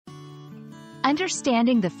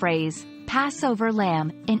Understanding the phrase, Passover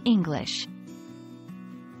Lamb, in English.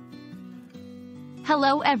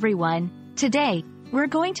 Hello everyone. Today, we're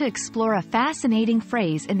going to explore a fascinating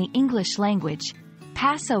phrase in the English language,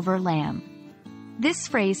 Passover Lamb. This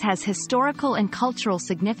phrase has historical and cultural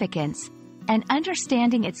significance, and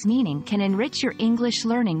understanding its meaning can enrich your English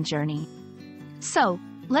learning journey. So,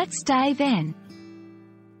 let's dive in.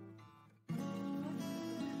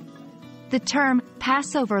 The term,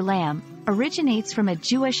 Passover Lamb, originates from a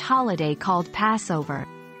Jewish holiday called Passover.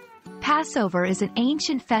 Passover is an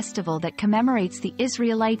ancient festival that commemorates the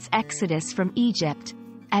Israelites' exodus from Egypt,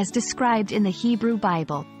 as described in the Hebrew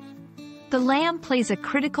Bible. The lamb plays a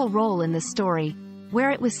critical role in the story,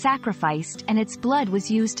 where it was sacrificed and its blood was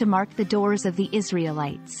used to mark the doors of the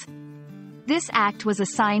Israelites. This act was a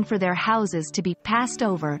sign for their houses to be passed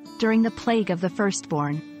over during the plague of the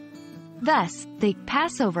firstborn. Thus, the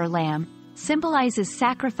Passover lamb symbolizes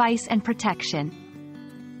sacrifice and protection.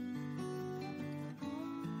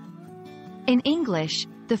 In English,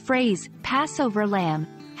 the phrase, Passover Lamb,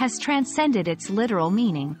 has transcended its literal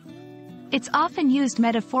meaning. It's often used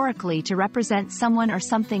metaphorically to represent someone or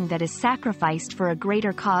something that is sacrificed for a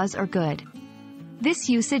greater cause or good. This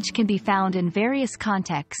usage can be found in various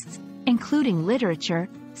contexts, including literature,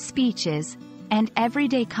 speeches, and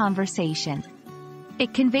everyday conversation.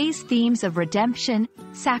 It conveys themes of redemption,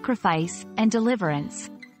 sacrifice, and deliverance.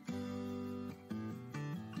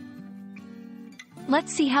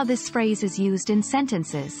 Let's see how this phrase is used in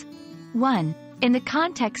sentences. 1. In the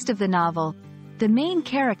context of the novel, the main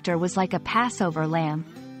character was like a Passover lamb,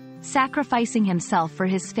 sacrificing himself for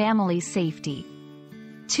his family's safety.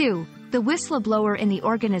 2. The whistleblower in the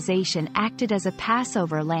organization acted as a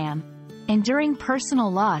Passover lamb, enduring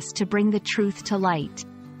personal loss to bring the truth to light.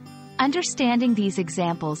 Understanding these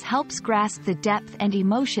examples helps grasp the depth and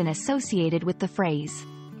emotion associated with the phrase.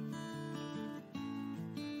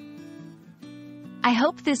 I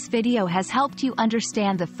hope this video has helped you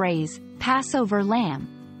understand the phrase, Passover Lamb,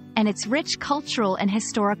 and its rich cultural and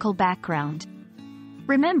historical background.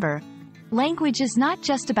 Remember, language is not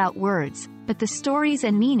just about words, but the stories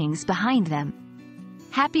and meanings behind them.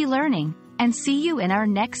 Happy learning, and see you in our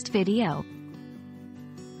next video.